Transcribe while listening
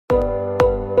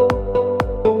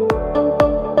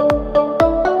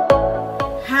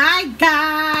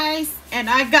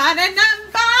I got an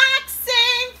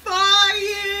unboxing for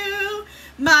you.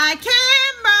 My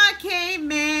camera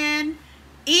came in.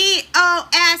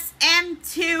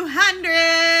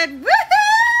 EOSM200.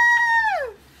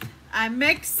 Woohoo! I'm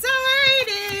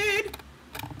excited.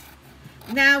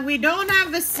 Now, we don't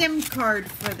have a SIM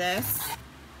card for this.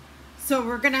 So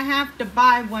we're going to have to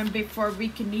buy one before we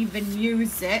can even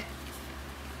use it.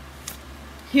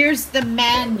 Here's the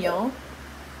manual.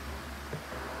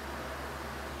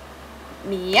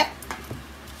 Yep.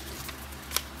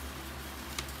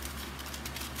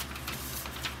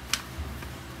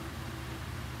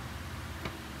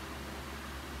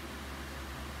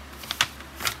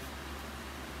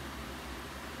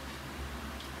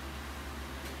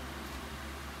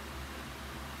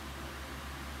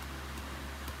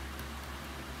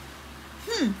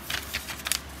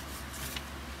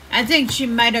 I think she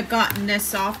might have gotten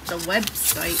this off the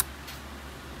website.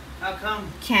 How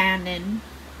come? Canon.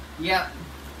 Yep.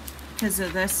 Because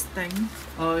of this thing.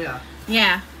 Oh, yeah.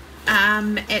 Yeah.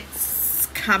 It's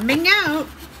coming out.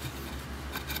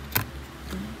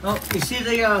 Oh, you see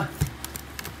the,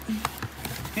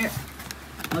 here.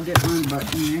 I'll get one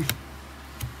button here.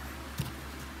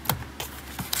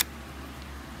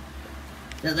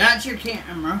 So that's your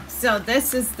camera. So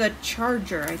this is the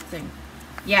charger, I think.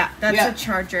 Yeah, that's a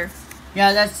charger.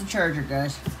 Yeah, that's the charger,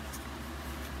 guys.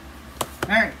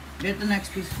 Alright, get the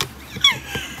next piece.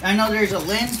 I know there's a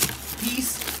lens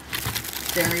piece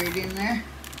buried in there.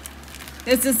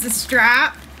 This is the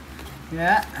strap.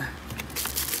 Yeah.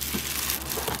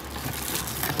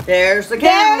 There's the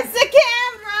camera. There's the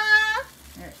camera.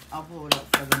 Here, I'll blow it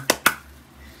up for them.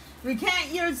 We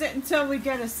can't use it until we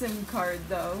get a SIM card,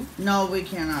 though. No, we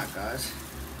cannot, guys.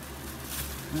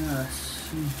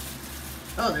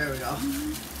 Oh, there we go.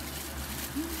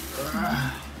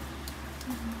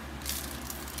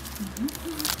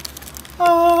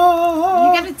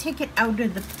 Oh. You gotta take it out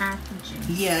of the packaging.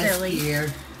 Yes, silly.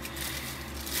 dear.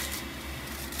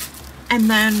 And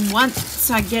then once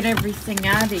I get everything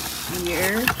out of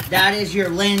here, that is your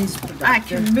lens protector. I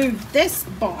can move this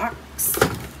box.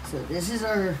 So this is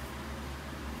our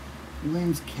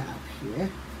lens cap here.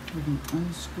 We can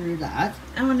unscrew that.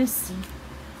 I want to see.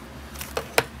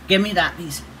 Give me that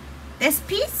piece. This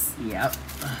piece? Yep.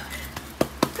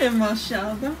 And we'll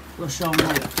show them. We'll show them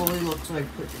what it fully looks like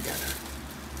put together.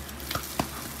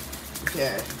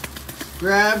 Okay.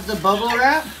 Grab the bubble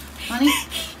wrap, honey.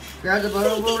 Grab the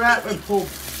bubble wrap and pull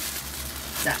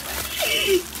that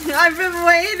way. I've been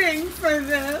waiting for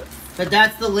this. But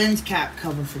that's the lens cap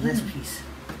cover for this piece.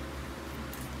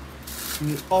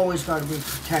 And you always got to be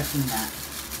protecting that.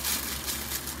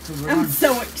 So I'm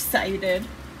so excited.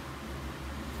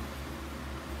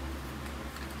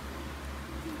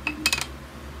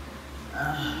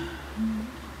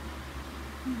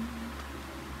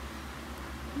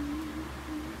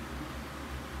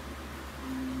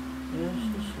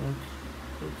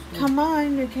 Come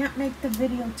on, you can't make the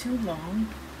video too long.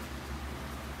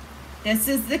 This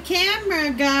is the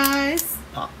camera, guys.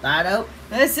 Pop that out.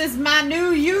 This is my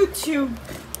new YouTube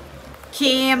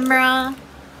camera.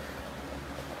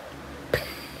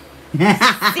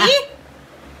 See?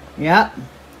 Yep.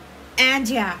 And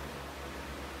yeah.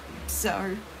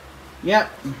 So. Yep.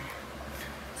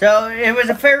 So it was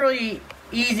a fairly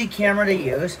easy camera to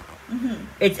use.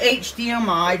 It's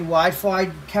HDMI,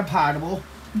 Wi-Fi compatible.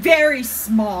 Very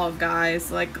small, guys.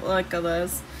 Like, look at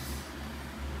this.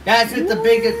 That's with the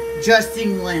big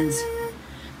adjusting lens.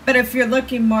 But if you're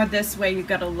looking more this way, you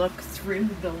gotta look through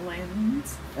the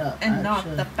lens and not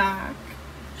the back.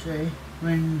 See,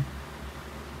 when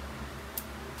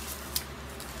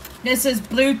this is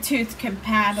Bluetooth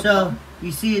compatible. So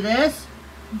you see this?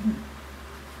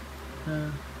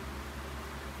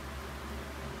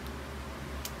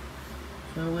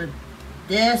 So with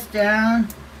this down,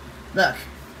 look.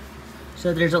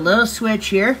 So there's a little switch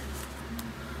here.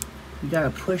 You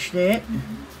gotta push it.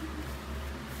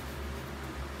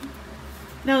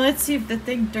 Now let's see if the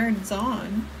thing turns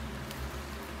on.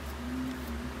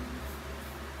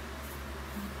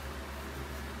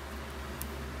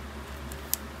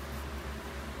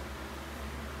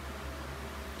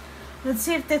 Let's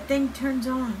see if the thing turns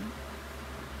on.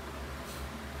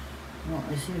 Oh,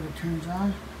 let's see if it turns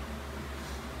on.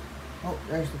 Oh,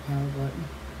 there's the power button.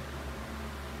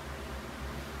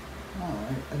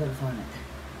 Alright, I gotta find it.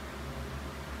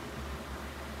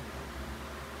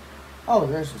 Oh,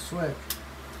 there's the switch.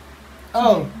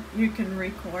 Oh. You can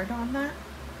record on that?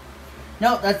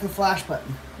 No, that's the flash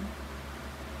button.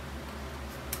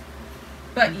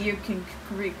 But you can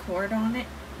record on it?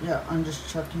 Yeah, I'm just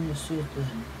checking to see if the...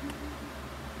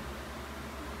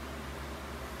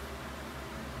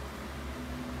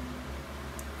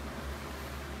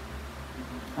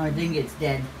 I think it's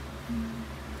dead.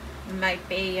 It might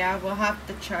be, yeah. We'll have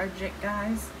to charge it,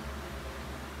 guys.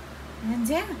 And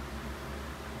yeah.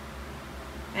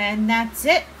 And that's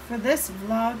it for this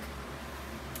vlog.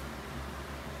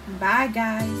 Bye,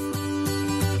 guys.